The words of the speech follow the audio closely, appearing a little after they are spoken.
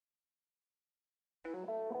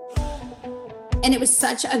And it was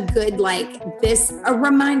such a good, a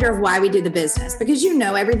reminder of why we do the business, because,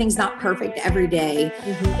 everything's not perfect every day.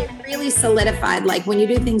 It really solidified, when you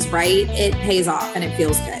do things right, it pays off and it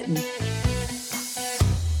feels good.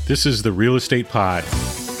 This is the Real Estate Pod.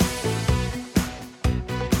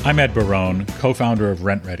 I'm Ed Barone, co-founder of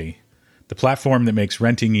RentReady, the platform that makes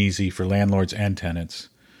renting easy for landlords and tenants.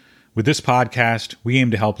 With this podcast, we aim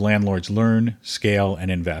to help landlords learn, scale, and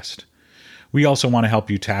invest. We also want to help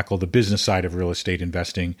you tackle the business side of real estate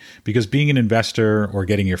investing, because being an investor or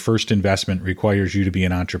getting your first investment requires you to be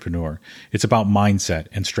an entrepreneur. It's about mindset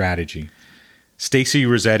and strategy. Stacey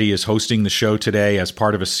Rossetti is hosting the show today as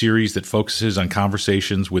part of a series that focuses on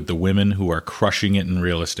conversations with the women who are crushing it in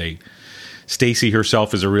real estate. Stacey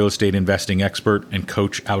herself is a real estate investing expert and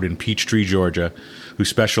coach out in Peachtree, Georgia, who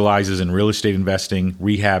specializes in real estate investing,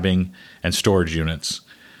 rehabbing, and storage units.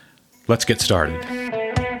 Let's get started.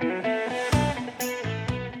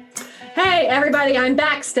 Hey everybody, I'm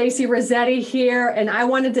back. Stacey Rossetti here, and I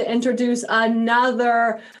wanted to introduce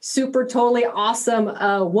another super totally awesome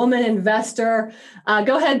woman investor.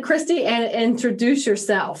 Go ahead, Christy, and introduce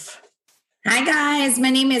yourself. Hi guys, my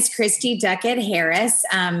name is Christy Duckett Harris.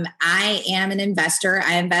 I am an investor.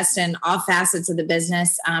 I invest in all facets of the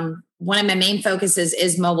business. One of my main focuses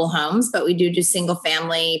is mobile homes, but we do single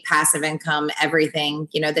family, passive income, everything,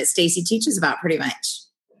 that Stacey teaches about pretty much.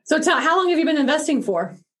 So how long have you been investing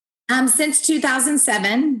for? Since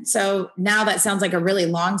 2007. So now that sounds like a really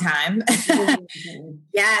long time.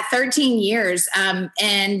 Yeah, 13 years.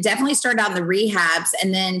 And definitely started out in the rehabs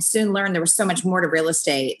and then soon learned there was so much more to real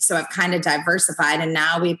estate. So I've kind of diversified, and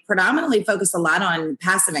now we predominantly focus a lot on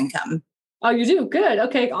passive income. Oh, you do? Good.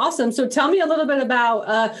 Okay, awesome. So tell me a little bit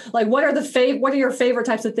about what are your favorite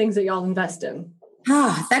types of things that y'all invest in?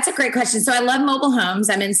 Oh, that's a great question. So I love mobile homes.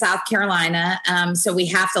 I'm in South Carolina. So we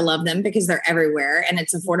have to love them because they're everywhere and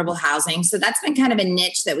it's affordable housing. So that's been kind of a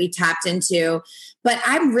niche that we tapped into. But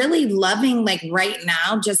I'm really loving right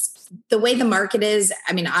now, just the way the market is.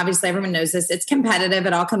 I mean, obviously everyone knows this. It's competitive.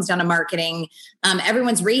 It all comes down to marketing.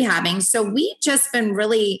 Everyone's rehabbing. So we've just been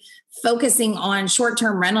really focusing on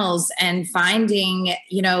short-term rentals and finding,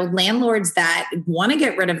 landlords that want to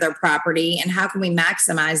get rid of their property, and how can we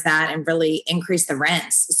maximize that and really increase the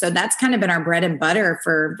rents. So that's kind of been our bread and butter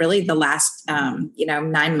for really the last,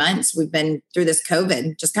 9 months. We've been through this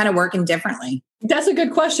COVID, just kind of working differently. That's a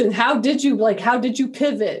good question. How did you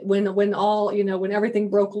pivot when everything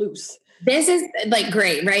broke loose? This is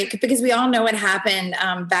great, right? Because we all know what happened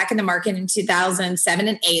back in the market in 2007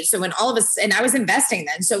 and 8. So when all of us, and I was investing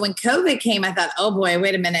then. So when COVID came, I thought, oh boy,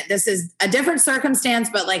 wait a minute, this is a different circumstance,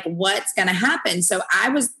 but what's going to happen? So I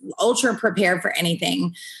was ultra prepared for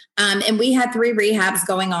anything. And we had 3 rehabs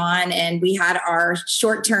going on, and we had our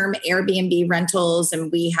short-term Airbnb rentals,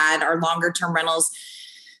 and we had our longer-term rentals.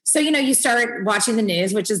 So, you start watching the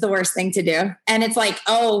news, which is the worst thing to do. And it's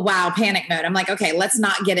oh, wow, panic mode. I'm okay, let's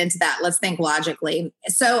not get into that. Let's think logically.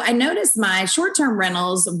 So I noticed my short-term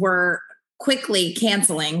rentals were quickly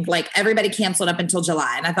canceling. Everybody canceled up until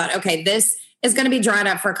July. And I thought, okay, this is going to be dried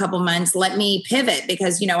up for a couple months. Let me pivot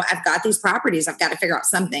because, I've got these properties. I've got to figure out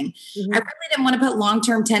something. Mm-hmm. I really didn't want to put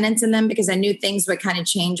long-term tenants in them because I knew things would kind of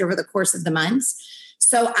change over the course of the months.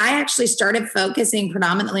 So I actually started focusing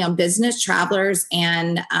predominantly on business travelers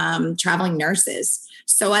and traveling nurses.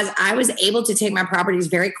 So as I was able to take my properties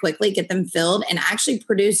very quickly, get them filled, and actually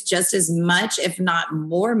produce just as much, if not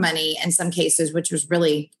more money in some cases, which was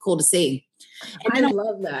really cool to see. And I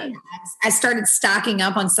love that. I started stocking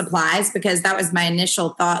up on supplies because that was my initial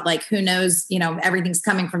thought. Who knows, everything's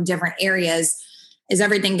coming from different areas. Is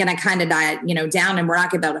everything going to kind of die, down, and we're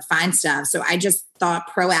not going to be able to find stuff? So I just thought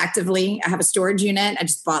proactively. I have a storage unit. I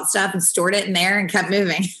just bought stuff and stored it in there and kept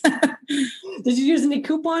moving. Did you use any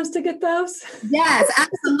coupons to get those? Yes,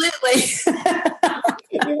 absolutely.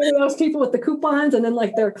 You're one of those people with the coupons and then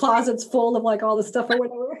their closets full of all the stuff or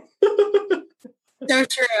whatever. So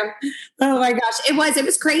true. Oh my gosh. It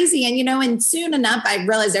was crazy. And, and soon enough, I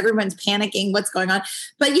realized everyone's panicking what's going on.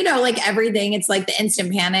 But, everything, it's the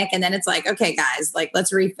instant panic. And then it's okay, guys,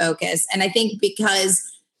 let's refocus. And I think because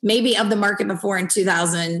maybe of the market before in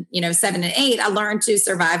 2007 and 8, I learned to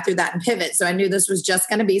survive through that and pivot. So I knew this was just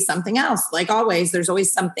going to be something else. Always, there's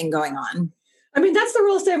always something going on. I mean, that's the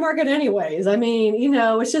real estate market anyways. I mean,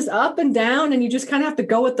 it's just up and down, and you just kind of have to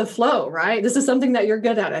go with the flow, right? This is something that you're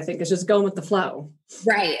good at, I think, is just going with the flow.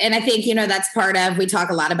 Right. And I think, that's part of, we talk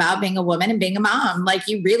a lot about being a woman and being a mom.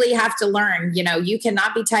 You really have to learn, you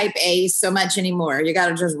cannot be type A so much anymore. You got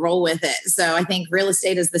to just roll with it. So I think real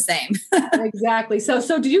estate is the same. Exactly. So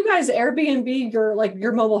do you guys Airbnb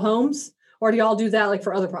your mobile homes, or do y'all do that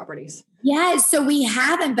for other properties? Yeah. So we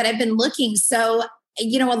haven't, but I've been looking. So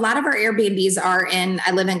A lot of our Airbnbs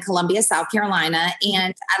I live in Columbia, South Carolina,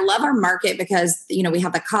 and I love our market because, we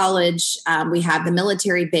have the college, we have the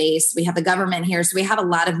military base, we have the government here. So we have a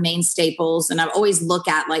lot of main staples. And I always look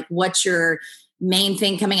at like, what's your main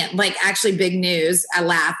thing coming in? Like actually big news. I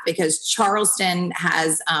laugh because Charleston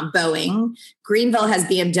has Boeing, Greenville has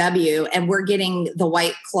BMW, and we're getting the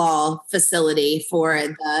White Claw facility for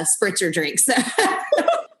the spritzer drinks.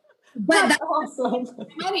 But that's awesome.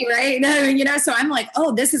 Money, right? So I'm like,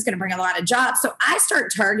 oh, this is going to bring a lot of jobs. So I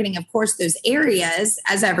start targeting, of course, those areas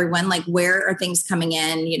as everyone, like where are things coming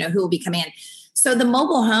in, who will be coming in. So the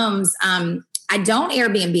mobile homes, I don't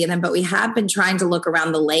Airbnb them, but we have been trying to look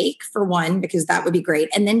around the lake for one, because that would be great.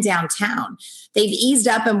 And then downtown, they've eased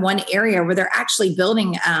up in one area where they're actually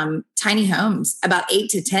building tiny homes, about 8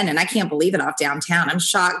 to 10. And I can't believe it off downtown. I'm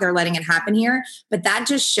shocked they're letting it happen here. But that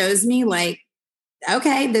just shows me like,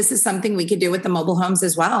 okay, this is something we could do with the mobile homes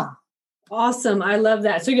as well. Awesome. I love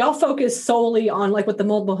that. So y'all focus solely on like with the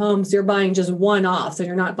mobile homes, you're buying just one off. So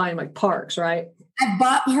you're not buying like parks, right? I've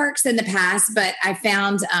bought parks in the past, but I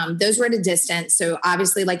found those were at a distance. So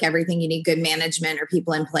obviously, like everything, you need good management or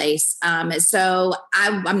people in place. So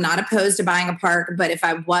I'm not opposed to buying a park, but if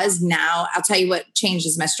I was now, I'll tell you what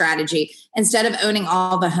changes my strategy. Instead of owning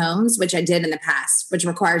all the homes, which I did in the past, which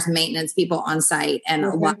requires maintenance, people on site, and a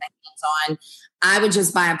lot of hands-on, I would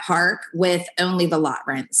just buy a park with only the lot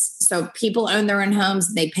rents. So people own their own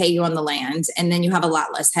homes, they pay you on the land, and then you have a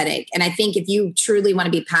lot less headache. And I think if you truly want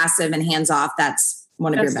to be passive and hands off, that's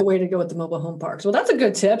that's the way to go with the mobile home parks. Well, that's a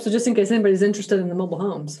good tip. So just in case anybody's interested in the mobile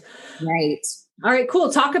homes. Right. All right,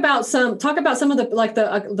 cool. Talk about some of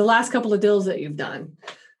the last couple of deals that you've done.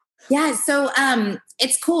 Yeah. So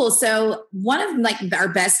it's cool. So one of like our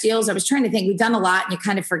best deals, I was trying to think, we've done a lot and you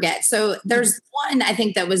kind of forget. So there's one I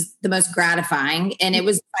think that was the most gratifying, and it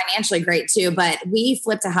was financially great too, but we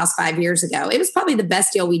flipped a house 5 years ago. It was probably the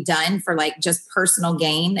best deal we'd done for like just personal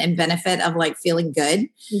gain and benefit of like feeling good.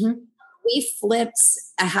 Mm-hmm. We flipped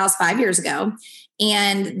a house 5 years ago,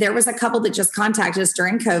 and there was a couple that just contacted us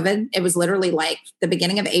during COVID. It was literally like the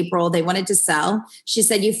beginning of April. They wanted to sell. She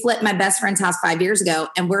said, "You flipped my best friend's house 5 years ago,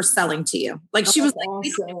 and we're selling to you." Like she was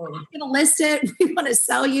awesome. Like, "We're going to list it. We want to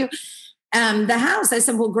sell you the house." I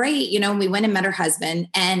said, "Well, great." We went and met her husband,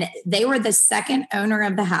 and they were the second owner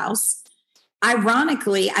of the house.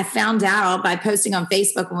 Ironically, I found out by posting on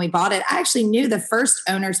Facebook when we bought it, I actually knew the first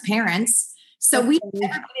owner's parents. So we knew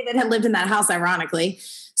everybody that had lived in that house, ironically.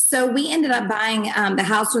 So we ended up buying the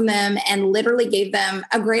house from them and literally gave them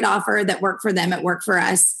a great offer that worked for them. It worked for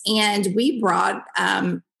us. And we brought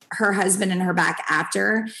her husband and her back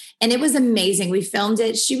after. And it was amazing. We filmed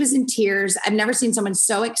it. She was in tears. I've never seen someone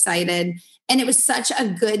so excited. And it was such a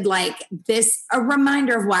good, a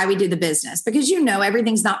reminder of why we do the business, because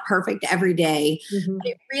everything's not perfect every day. Mm-hmm. But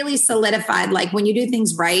it really solidified, like when you do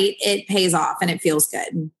things right, it pays off and it feels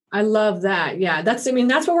good. I love that. Yeah, that's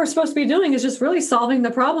what we're supposed to be doing, is just really solving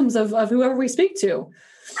the problems of whoever we speak to.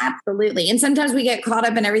 Absolutely. And sometimes we get caught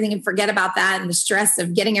up in everything and forget about that and the stress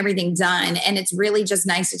of getting everything done. And it's really just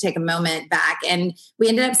nice to take a moment back. And we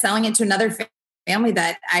ended up selling it to another family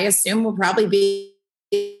that I assume will probably be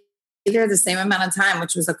there the same amount of time,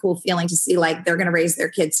 which was a cool feeling to see, like they're going to raise their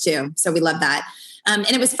kids too. So we love that. And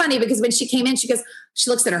it was funny because when she came in, she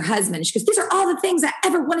looks at her husband. She goes, "These are all the things I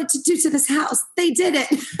ever wanted to do to this house. They did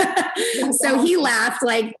it." So he laughed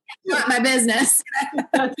like, "Not my business."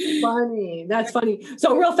 That's funny. That's funny.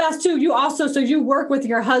 So real fast too, you work with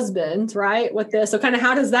your husband, right? With this. So kind of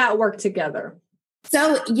how does that work together?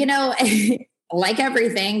 So, like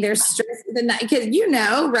everything, there's stress in the night because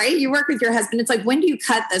right? You work with your husband. It's like, when do you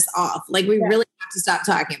cut this off? Like we really have to stop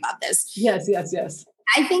talking about this. Yes.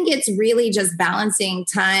 I think it's really just balancing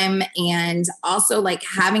time and also like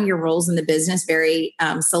having your roles in the business very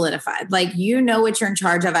solidified. Like, what you're in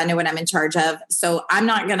charge of. I know what I'm in charge of. So I'm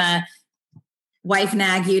not going to wife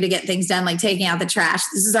nag you to get things done, like taking out the trash.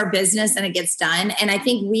 This is our business and it gets done. And I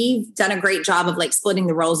think we've done a great job of like splitting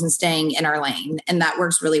the roles and staying in our lane. And that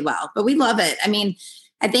works really well. But we love it. I mean,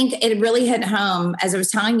 I think it really hit home, as I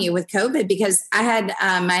was telling you, with COVID, because I had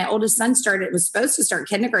my oldest son was supposed to start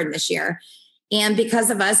kindergarten this year. And because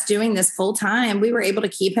of us doing this full time, we were able to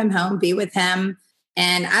keep him home, be with him.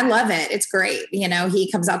 And I love it. It's great. He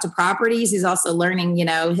comes out to properties. He's also learning,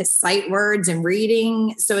 his sight words and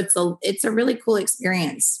reading. So it's a really cool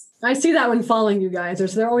experience. I see that when following you guys.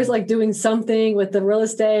 They're always like doing something with the real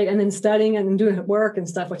estate and then studying and then doing work and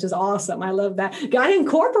stuff, which is awesome. I love that. You got to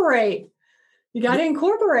incorporate,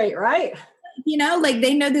 right? like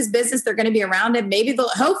they know this business, they're going to be around it. Maybe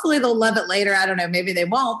hopefully they'll love it later. I don't know. Maybe they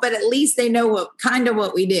won't, but at least they know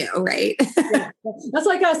what we do. Right. Yeah. That's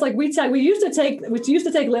like us. Like we used to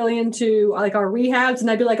take Lillian to like our rehabs, and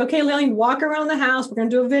I'd be like, okay, Lillian, walk around the house. We're going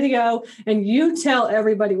to do a video and you tell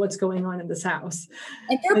everybody what's going on in this house.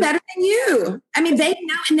 And they're better than you. I mean, they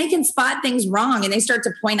know, and they can spot things wrong and they start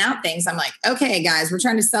to point out things. I'm like, okay, guys, we're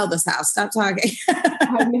trying to sell this house. Stop talking.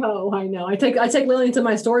 I know. I take Lillian to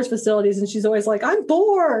my storage facilities and she's always like, I'm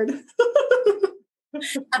bored.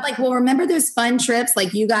 I'm like, well, remember those fun trips,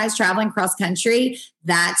 like you guys traveling cross country?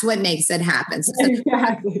 That's what makes it happen. So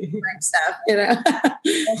exactly. Stuff,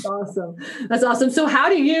 That's awesome. That's awesome. So how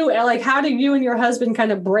do you and your husband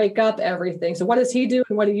kind of break up everything? So what does he do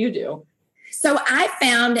and what do you do? So I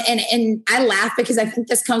found, and I laugh because I think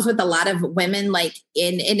this comes with a lot of women, like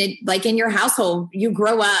in your household, you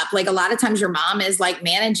grow up, like a lot of times your mom is like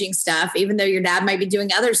managing stuff, even though your dad might be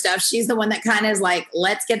doing other stuff. She's the one that kind of is like,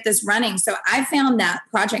 let's get this running. So I found that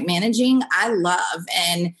project managing, I love.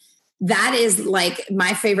 And that is like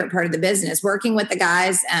my favorite part of the business, working with the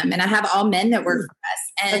guys. And I have all men that work for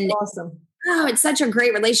us. And that's awesome. Oh, it's such a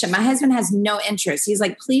great relationship. My husband has no interest. He's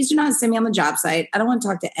like, please do not send me on the job site. I don't want to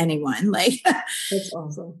talk to anyone. Like, that's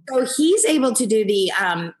awesome. So he's able to do the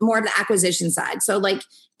more of the acquisition side. So like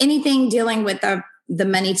anything dealing with the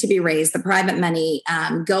money to be raised, the private money,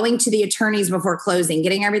 going to the attorneys before closing,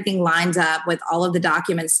 getting everything lined up with all of the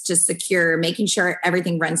documents to secure, making sure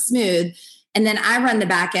everything runs smooth. And then I run the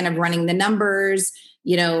back end of running the numbers,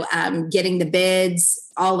 getting the bids,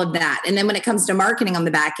 all of that. And then when it comes to marketing on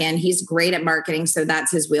the back end, he's great at marketing. So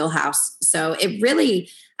that's his wheelhouse. So I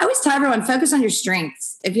always tell everyone, focus on your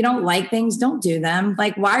strengths. If you don't like things, don't do them.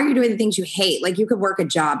 Like, why are you doing the things you hate? Like you could work a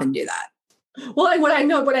job and do that. Well, and what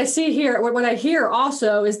I hear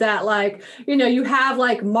also is that like, you have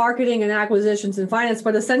like marketing and acquisitions and finance,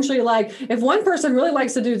 but essentially like if one person really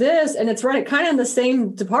likes to do this and it's right kind of in the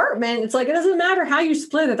same department, it's like, it doesn't matter how you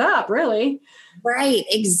split it up really. Right,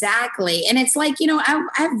 exactly. And it's like,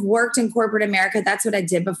 I've worked in corporate America. That's what I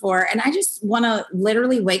did before. And I just want to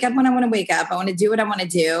literally wake up when I want to wake up. I want to do what I want to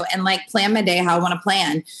do and like plan my day how I want to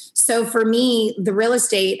plan. So for me, the real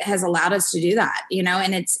estate has allowed us to do that,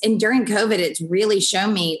 and during COVID, it's really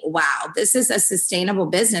shown me, wow, this is a sustainable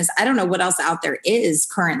business. I don't know what else out there is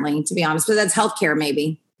currently, to be honest, but that's healthcare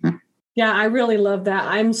maybe. Yeah, I really love that.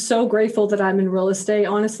 I'm so grateful that I'm in real estate,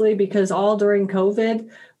 honestly, because all during COVID,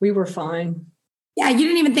 we were fine. Yeah, you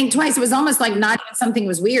didn't even think twice. It was almost like not even something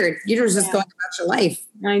was weird. You were just going about your life.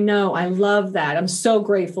 I know. I love that. I'm so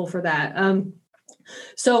grateful for that.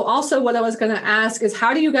 So also what I was going to ask is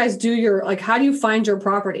how do you guys do how do you find your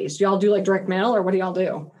properties? Do y'all do like direct mail or what do y'all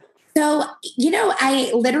do? So,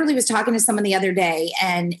 I literally was talking to someone the other day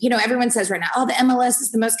and, everyone says right now, oh, the MLS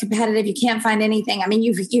is the most competitive. You can't find anything. I mean,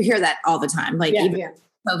 you hear that all the time. Like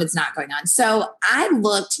COVID's not going on. So I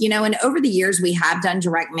looked, and over the years we have done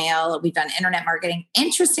direct mail. We've done internet marketing.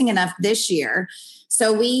 Interesting enough this year.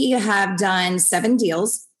 So we have done 7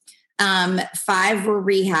 deals. 5 were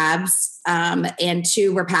rehabs and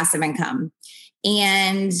 2 were passive income.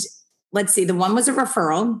 And let's see, the one was a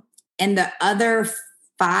referral and the other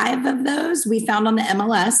 5 of those we found on the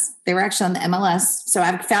MLS. They were actually on the MLS. So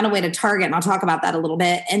I've found a way to target and I'll talk about that a little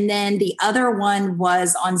bit. And then the other one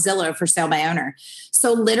was on Zillow for sale by owner.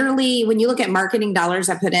 So literally when you look at marketing dollars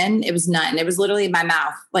I put in, it was none. It was literally my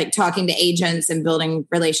mouth, like talking to agents and building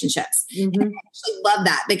relationships. Mm-hmm. And I actually love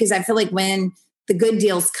that because I feel like when the good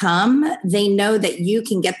deals come, they know that you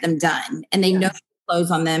can get them done and they know to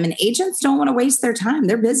close on them. And agents don't want to waste their time.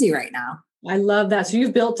 They're busy right now. I love that. So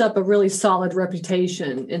you've built up a really solid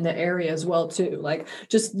reputation in the area as well, too. Like,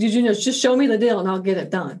 just show me the deal and I'll get it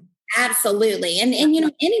done. Absolutely. And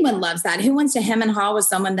anyone loves that. Who wants to hem and haw with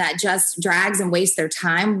someone that just drags and wastes their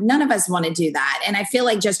time? None of us want to do that. And I feel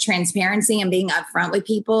like just transparency and being upfront with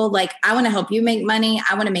people, like, I want to help you make money.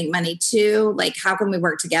 I want to make money too. Like, how can we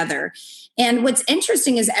work together? And what's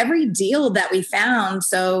interesting is every deal that we found,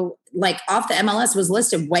 so like off the MLS was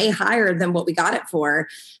listed way higher than what we got it for.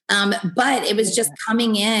 But it was just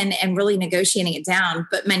coming in and really negotiating it down.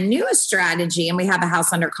 But my newest strategy, and we have a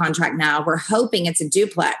house under contract now, we're hoping it's a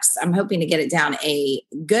duplex. I'm hoping to get it down a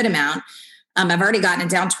good amount. I've already gotten it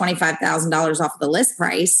down $25,000 off of the list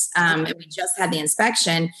price. And we just had the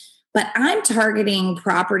inspection. But I'm targeting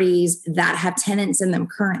properties that have tenants in them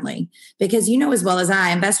currently, because as well as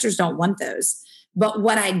I, investors don't want those. But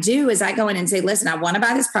what I do is I go in and say, listen, I want to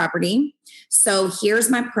buy this property. So here's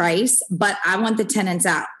my price, but I want the tenants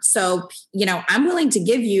out. So, I'm willing to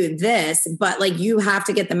give you this, but like you have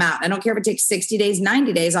to get them out. I don't care if it takes 60 days,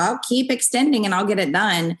 90 days. I'll keep extending and I'll get it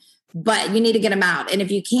done. but you need to get them out. And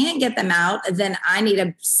if you can't get them out, then I need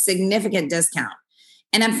a significant discount.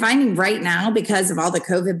 And I'm finding right now, because of all the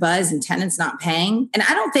COVID buzz and tenants not paying, and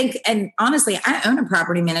I don't think, and honestly, I own a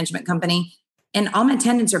property management company and all my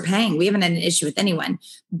tenants are paying. We haven't had an issue with anyone,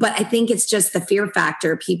 but I think it's just the fear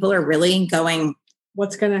factor. People are really going,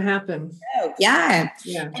 what's going to happen? Oh, yeah.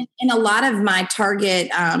 And a lot of my target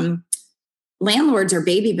landlords are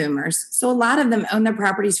baby boomers. So a lot of them own their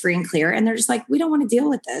properties free and clear. And they're just like, we don't want to deal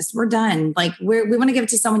with this. We're done. Like we want to give it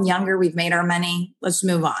to someone younger. We've made our money. Let's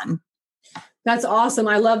move on. That's awesome.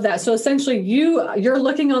 I love that. So essentially you're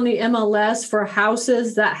looking on the MLS for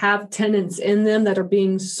houses that have tenants in them that are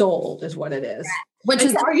being sold is what it is.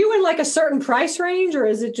 Are you in like a certain price range or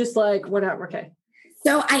is it just like whatever? Okay.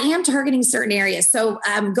 So I am targeting certain areas. So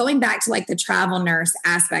going back to like the travel nurse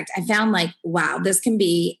aspect, I found like, wow, this can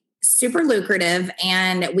be super lucrative.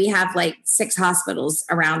 And we have like 6 hospitals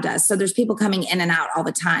around us. So there's people coming in and out all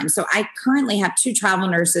the time. So I currently have 2 travel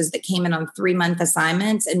nurses that came in on 3-month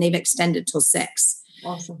assignments and they've extended till 6.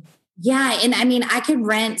 Awesome. Yeah. And I mean, I could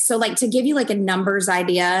rent. So like to give you like a numbers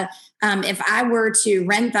idea, if I were to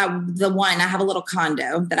rent the one, I have a little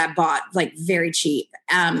condo that I bought like very cheap.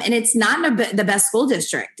 And it's not in the best school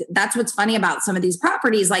district. That's what's funny about some of these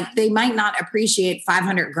properties. Like they might not appreciate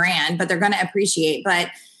 $500,000, but they're going to appreciate, but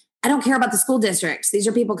I don't care about the school districts. These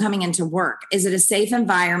are people coming into work. Is it a safe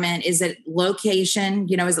environment? Is it location?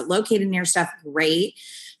 Is it located near stuff? Great.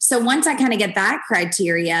 So once I kind of get that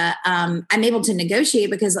criteria, I'm able to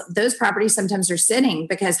negotiate because those properties sometimes are sitting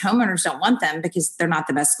because homeowners don't want them because they're not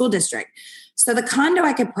the best school district. So the condo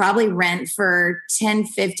I could probably rent for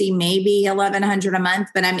 $1,050, maybe $1,100 a month,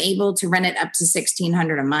 but I'm able to rent it up to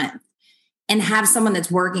 $1,600 a month and have someone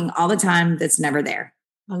that's working all the time that's never there.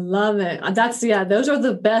 I love it. Those are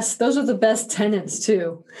the best. Those are the best tenants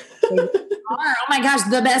too. Oh my gosh,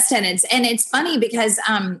 the best tenants. And it's funny because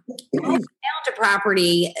I found a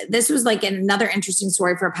property. This was like another interesting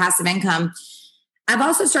story for passive income. I've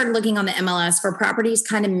also started looking on the MLS for properties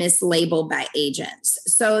kind of mislabeled by agents.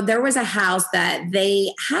 So there was a house that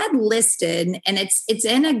they had listed and it's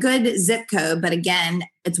in a good zip code, but again,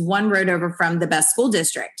 it's one road over from the best school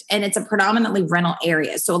district and it's a predominantly rental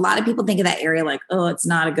area. So a lot of people think of that area like, oh, it's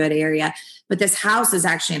not a good area, but this house is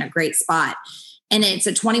actually in a great spot. And it's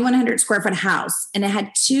a 2,100 square foot house and it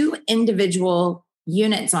had 2 individual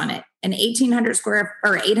units on it, an 800 square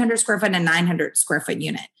foot and a 900 square foot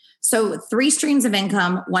unit. So 3 streams of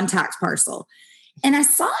income, 1 tax parcel. And I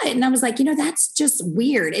saw it and I was like, that's just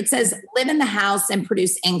weird. It says live in the house and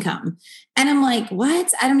produce income. And I'm like,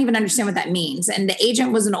 what? I don't even understand what that means. And the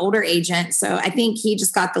agent was an older agent. So I think he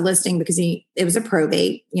just got the listing because it was a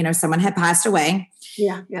probate, someone had passed away.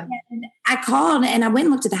 Yeah. And I called and I went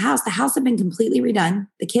and looked at the house. The house had been completely redone.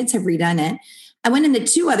 The kids have redone it. I went in the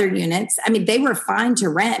 2 other units. I mean, they were fine to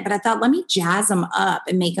rent, but I thought, let me jazz them up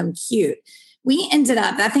and make them cute. We ended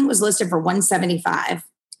up, that thing was listed for $175.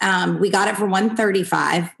 We got it for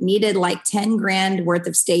 $135, needed like $10,000 worth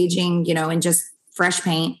of staging, and just fresh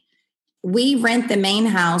paint. We rent the main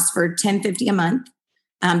house for $1,050 a month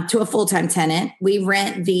to a full-time tenant. We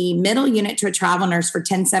rent the middle unit to a travel nurse for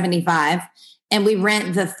 $1,075. And we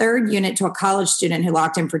rent the 3rd unit to a college student who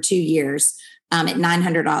locked in for 2 years at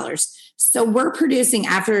 $900. So we're producing,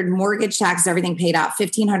 after mortgage, taxes, everything paid out,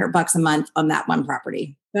 $1,500 a month on that one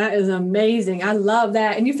property. That is amazing. I love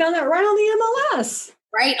that. And you found that right on the MLS.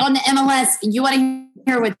 Right on the MLS. You want to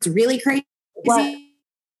hear what's really crazy? What?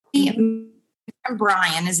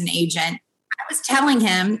 Brian is an agent. I was telling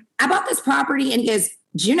him, I bought this property and he goes,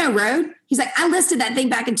 Juneau Road? He's like, I listed that thing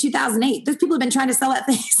back in 2008. Those people have been trying to sell that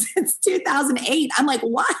thing since 2008. I'm like,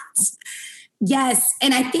 what? Yes.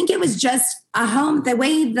 And I think it was just a home. The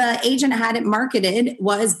way the agent had it marketed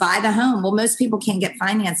was buy the home. Well, most people can't get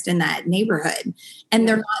financed in that neighborhood. And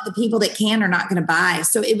they're not, the people that can are not going to buy.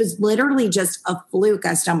 So it was literally just a fluke.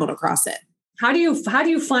 I stumbled across it. How do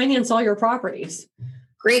you finance all your properties?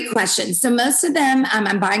 Great question. So most of them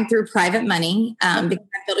I'm buying through private money because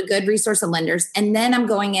I built a good resource of lenders. And then I'm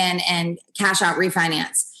going in and cash out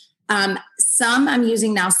refinance. Some I'm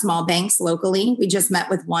using now small banks locally. We just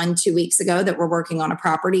met with one 2 weeks ago that we're working on a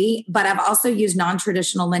property, but I've also used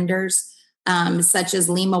non-traditional lenders such as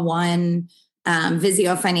Lima One,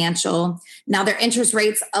 Visio Financial. Now their interest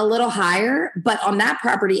rate's a little higher, but on that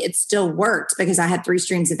property, it still worked because I had 3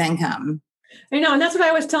 streams of income. And that's what I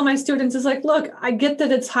always tell my students is like, look, I get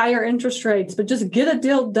that it's higher interest rates, but just get a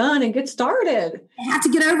deal done and get started. You have to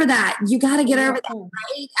get over that. You got to get over that,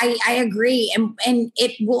 right? I agree. And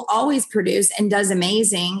it will always produce and does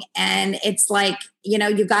amazing. And it's like, you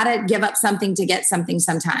got to give up something to get something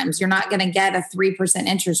sometimes. You're not going to get a 3%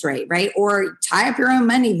 interest rate, right? Or tie up your own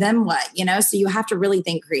money, then what? So you have to really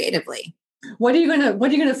think creatively. What are you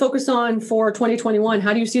going to focus on for 2021?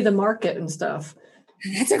 How do you see the market and stuff?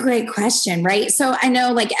 That's a great question, right? So I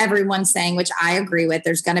know like everyone's saying, which I agree with,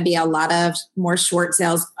 there's going to be a lot of more short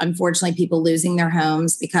sales. Unfortunately, people losing their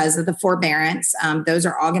homes because of the forbearance. Those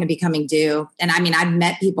are all going to be coming due. And I mean, I've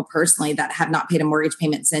met people personally that have not paid a mortgage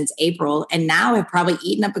payment since April and now have probably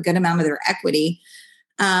eaten up a good amount of their equity.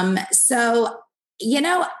 So,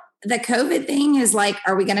 the COVID thing is like,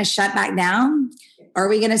 are we going to shut back down? Or are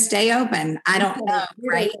we going to stay open? I don't know,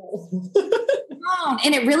 right?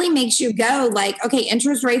 And it really makes you go like, okay,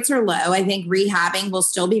 interest rates are low. I think rehabbing will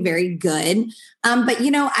still be very good. But,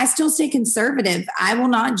 I still stay conservative. I will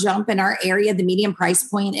not jump in our area. The median price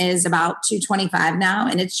point is about $225 now,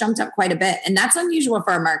 and it's jumped up quite a bit. And that's unusual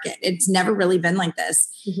for our market. It's never really been like this.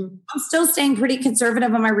 Mm-hmm. I'm still staying pretty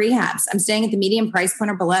conservative on my rehabs. I'm staying at the median price point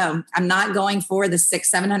or below. I'm not going for the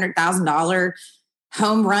 $600,000-$700,000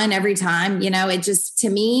 home run every time. It just, to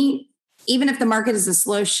me, even if the market is a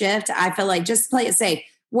slow shift, I feel like just play it safe.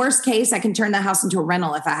 Worst case, I can turn the house into a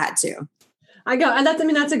rental if I had to.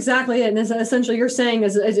 That's exactly it. And essentially you're saying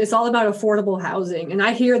is it's all about affordable housing. And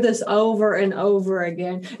I hear this over and over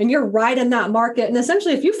again, and you're right in that market. And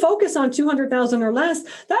essentially if you focus on 200,000 or less,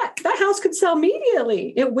 that house could sell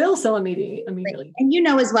immediately. It will sell immediately. And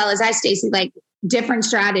as well as I, Stacey, like different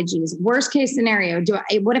strategies. Worst case scenario,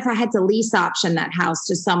 what if I had to lease option that house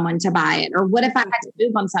to someone to buy it? Or what if I had to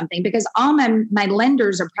move on something? Because all my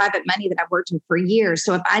lenders are private money that I've worked in for years.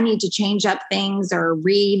 So if I need to change up things or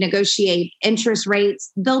renegotiate interest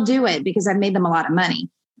rates, they'll do it because I've made them a lot of money.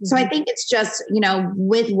 Mm-hmm. So I think it's just,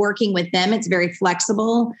 with working with them, it's very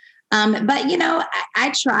flexible. But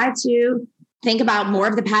I try to think about more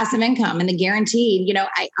of the passive income and the guaranteed.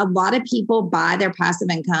 A lot of people buy their passive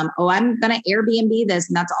income. Oh, I'm going to Airbnb this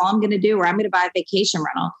and that's all I'm going to do, or I'm going to buy a vacation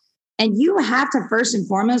rental. And you have to first and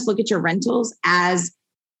foremost look at your rentals as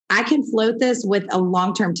I can float this with a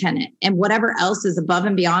long-term tenant, and whatever else is above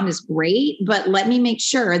and beyond is great, but let me make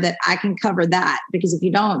sure that I can cover that, because if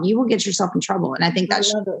you don't, you will get yourself in trouble. And I think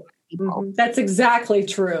that's That's exactly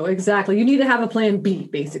true. Exactly. You need to have a plan B,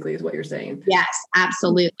 basically, is what you're saying. Yes,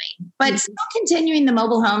 absolutely. But still continuing the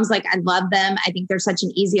mobile homes, like I love them. I think they're such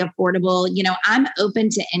an easy, affordable, I'm open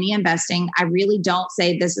to any investing. I really don't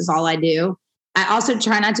say this is all I do. I also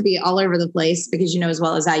try not to be all over the place because, as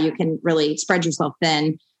well as I, you can really spread yourself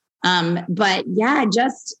thin. But yeah,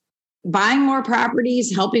 just buying more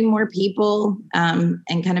properties, helping more people, and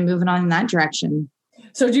kind of moving on in that direction.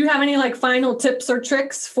 So do you have any final tips or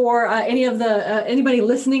tricks for any of the anybody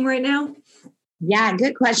listening right now? Yeah,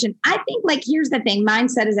 good question. I think here's the thing.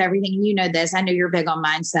 Mindset is everything. And you know this. I know you're big on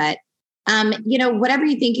mindset. Whatever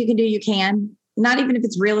you think you can do, you can. Not even if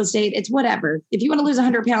it's real estate, it's whatever. If you want to lose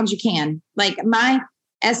 100 pounds, you can. My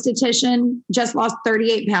esthetician just lost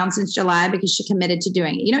 38 pounds since July because she committed to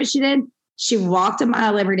doing it. You know what she did? She walked a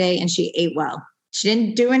mile every day and she ate well. She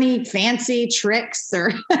didn't do any fancy tricks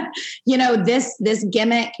or, this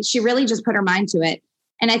gimmick. She really just put her mind to it.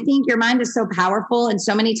 And I think your mind is so powerful. And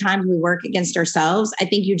so many times we work against ourselves. I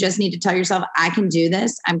think you just need to tell yourself, I can do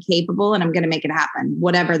this. I'm capable and I'm going to make it happen,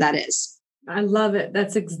 whatever that is. I love it.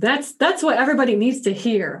 That's what everybody needs to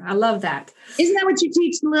hear. I love that. Isn't that what you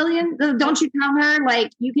teach Lillian? Don't you tell her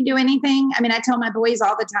you can do anything? I mean, I tell my boys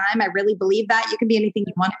all the time, I really believe that you can be anything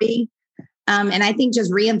you want to be. And I think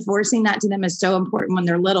just reinforcing that to them is so important when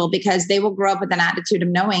they're little, because they will grow up with an attitude of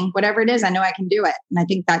knowing whatever it is, I know I can do it. And I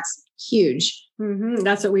think that's huge. Mm-hmm.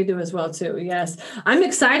 That's what we do as well, too. Yes. I'm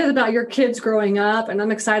excited about your kids growing up, and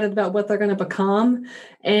I'm excited about what they're going to become.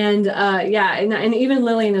 And and even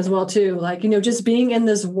Lillian as well, too. Just being in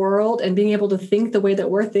this world and being able to think the way that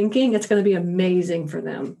we're thinking, it's going to be amazing for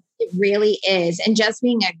them. It really is. And just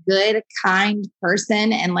being a good, kind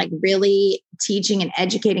person and really teaching and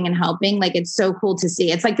educating and helping, it's so cool to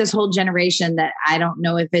see. It's this whole generation that I don't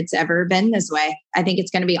know if it's ever been this way. I think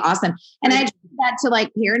it's going to be awesome. And I attribute that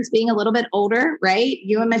to parents being a little bit older, right?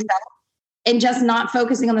 You and myself, and just not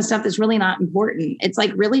focusing on the stuff that's really not important. It's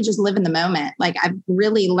really just live in the moment. I've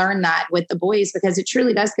really learned that with the boys because it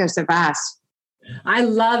truly does go so fast. I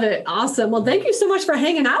love it. Awesome. Well, thank you so much for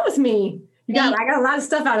hanging out with me. I got a lot of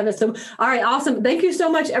stuff out of it. So, all right, awesome. Thank you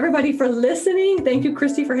so much, everybody, for listening. Thank you,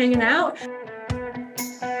 Christy, for hanging out.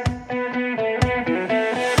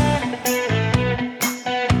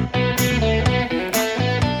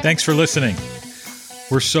 Thanks for listening.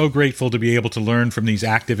 We're so grateful to be able to learn from these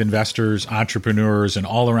active investors, entrepreneurs, and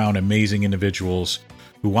all-around amazing individuals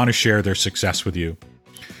who want to share their success with you.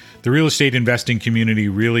 The real estate investing community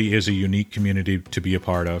really is a unique community to be a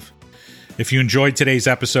part of. If you enjoyed today's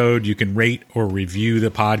episode, you can rate or review the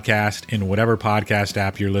podcast in whatever podcast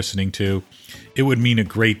app you're listening to. It would mean a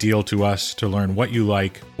great deal to us to learn what you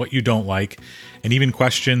like, what you don't like, and even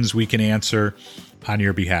questions we can answer on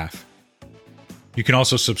your behalf. You can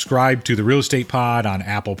also subscribe to the Real Estate Pod on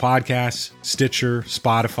Apple Podcasts, Stitcher,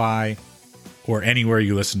 Spotify, or anywhere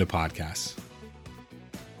you listen to podcasts.